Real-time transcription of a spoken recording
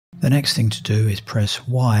The next thing to do is press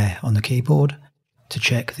Y on the keyboard to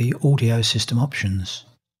check the audio system options.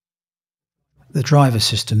 The driver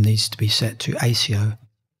system needs to be set to Asio.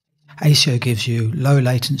 Asio gives you low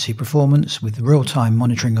latency performance with real-time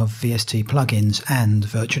monitoring of VST plugins and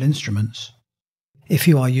virtual instruments. If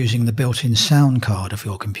you are using the built-in sound card of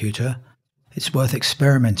your computer, it's worth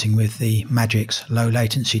experimenting with the Magic's low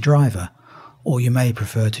latency driver, or you may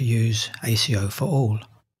prefer to use Asio for all.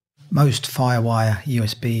 Most Firewire,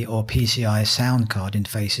 USB or PCI sound card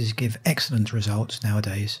interfaces give excellent results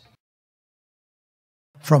nowadays.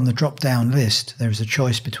 From the drop-down list, there is a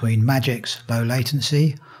choice between Magic's low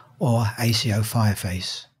latency or Asio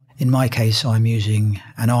Fireface. In my case, I'm using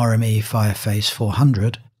an RME Fireface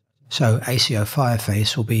 400, so Asio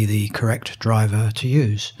Fireface will be the correct driver to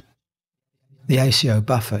use. The Asio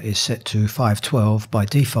buffer is set to 512 by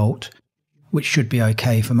default, which should be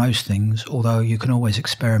okay for most things, although you can always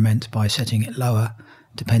experiment by setting it lower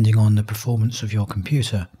depending on the performance of your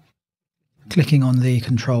computer. Clicking on the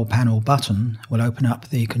Control Panel button will open up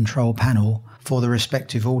the control panel for the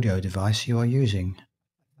respective audio device you are using.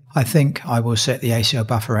 I think I will set the Asio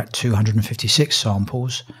buffer at 256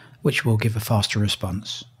 samples, which will give a faster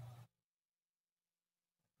response.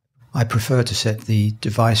 I prefer to set the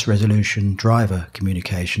device resolution driver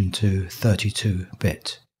communication to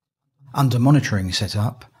 32-bit. Under monitoring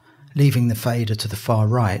setup, leaving the fader to the far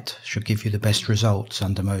right should give you the best results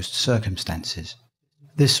under most circumstances.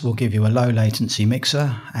 This will give you a low latency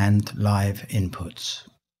mixer and live inputs.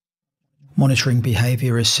 Monitoring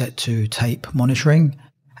behavior is set to tape monitoring,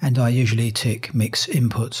 and I usually tick mix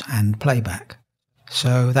inputs and playback.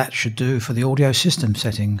 So that should do for the audio system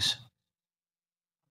settings.